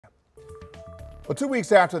Well, 2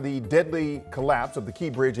 weeks after the deadly collapse of the Key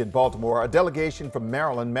Bridge in Baltimore, a delegation from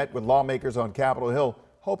Maryland met with lawmakers on Capitol Hill,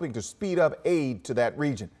 hoping to speed up aid to that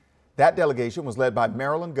region. That delegation was led by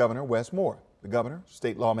Maryland Governor Wes Moore. The governor,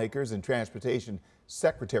 state lawmakers, and Transportation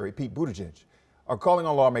Secretary Pete Buttigieg are calling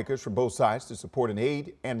on lawmakers from both sides to support an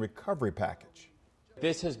aid and recovery package.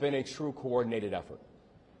 This has been a true coordinated effort,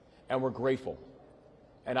 and we're grateful.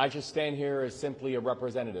 And I just stand here as simply a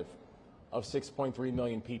representative of 6.3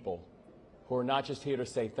 million people who are not just here to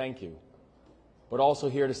say thank you, but also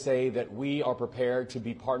here to say that we are prepared to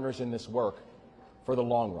be partners in this work for the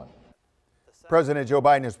long run. President Joe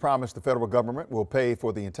Biden has promised the federal government will pay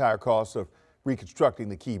for the entire cost of reconstructing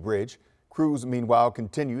the Key Bridge. Crews, meanwhile,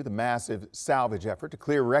 continue the massive salvage effort to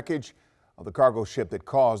clear wreckage of the cargo ship that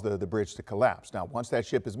caused the bridge to collapse. Now, once that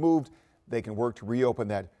ship is moved, they can work to reopen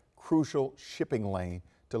that crucial shipping lane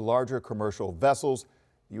to larger commercial vessels.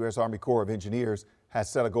 The U.S. Army Corps of Engineers has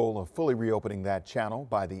set a goal of fully reopening that channel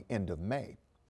by the end of May.